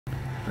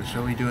But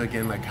shall we do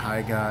again like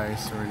hi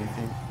guys or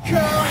anything?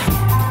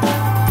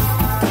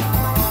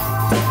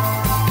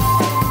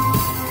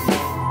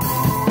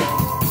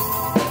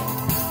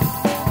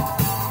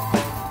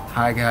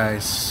 Hi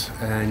guys,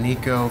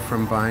 Nico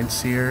from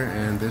BIINDS here,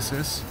 and this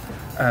is?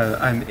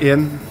 I'm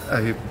Ian.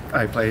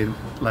 I play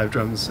live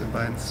drums in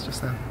BIINDS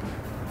just now.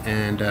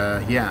 And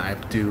yeah, I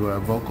do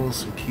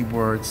vocals and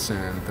keyboards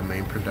and the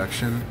main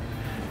production.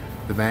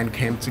 The band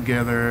came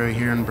together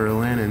here in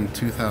Berlin in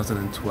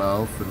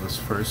 2012. It was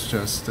first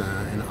just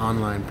an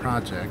online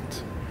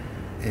project,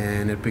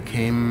 and it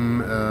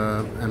became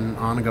an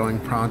ongoing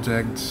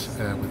project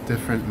with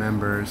different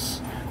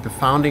members. The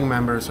founding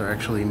members are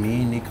actually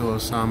me, Nico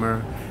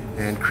Sommer,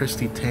 and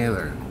Christy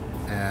Taylor,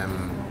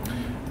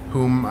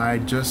 whom I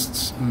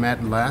just met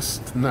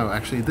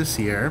this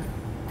year,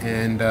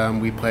 and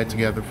we played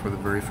together for the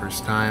very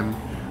first time.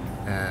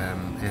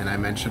 And I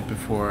mentioned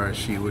before,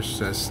 she was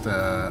just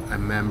a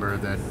member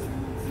that,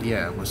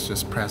 was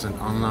just present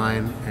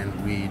online,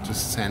 and we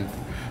just sent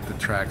the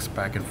tracks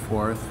back and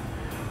forth,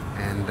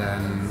 and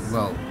then,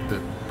 well,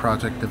 the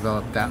project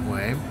developed that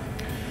way.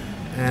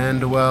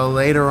 And well,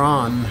 later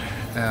on,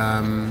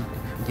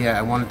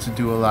 I wanted to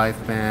do a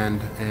live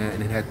band,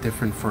 and it had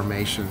different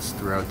formations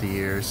throughout the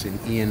years. And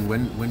Ian,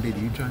 when did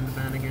you join the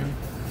band again?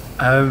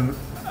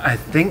 I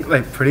think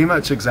like pretty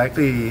much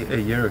exactly a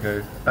year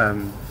ago.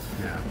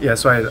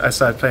 So I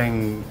started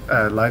playing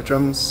live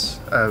drums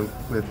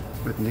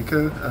with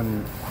Nico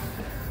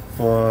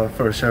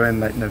for a show in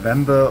like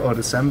November or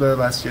December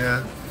last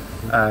year,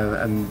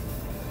 and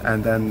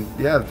then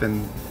I've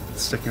been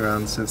sticking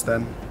around since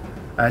then.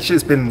 Actually,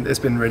 it's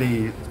been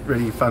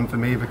really fun for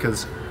me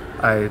because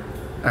I've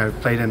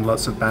played in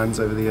lots of bands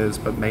over the years,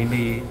 but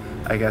mainly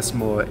I guess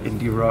more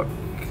indie rock,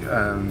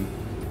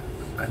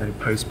 I know,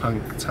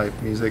 post-punk type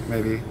music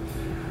maybe,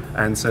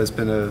 and so it's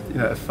been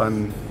a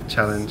fun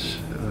challenge,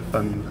 a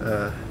fun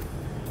a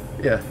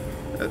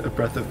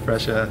breath of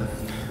fresh air,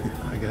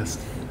 I guess.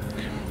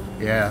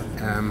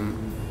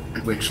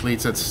 Which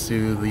leads us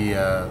to the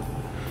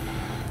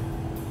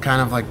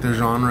kind of like the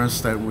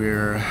genres that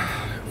we're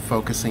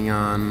focusing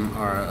on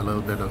are a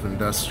little bit of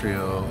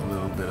industrial, a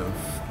little bit of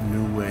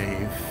new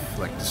wave,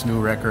 like this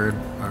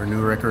our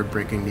new record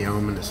Breaking the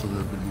Omen is a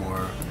little bit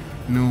more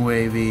new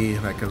wavy,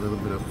 like a little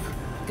bit of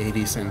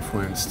 80s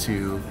influence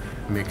too,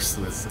 mixed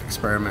with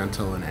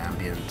experimental and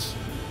ambient.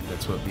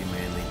 That's what we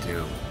mainly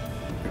do.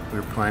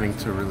 We're planning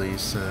to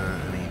release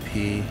an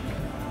EP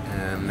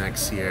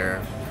next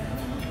year,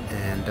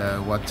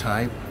 and what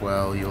type?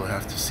 Well, you'll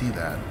have to see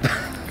that.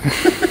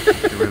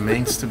 It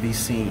remains to be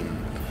seen.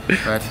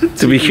 But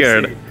to be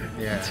heard.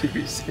 Yeah. To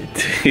be seen.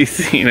 To be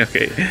seen,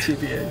 okay.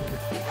 TBA.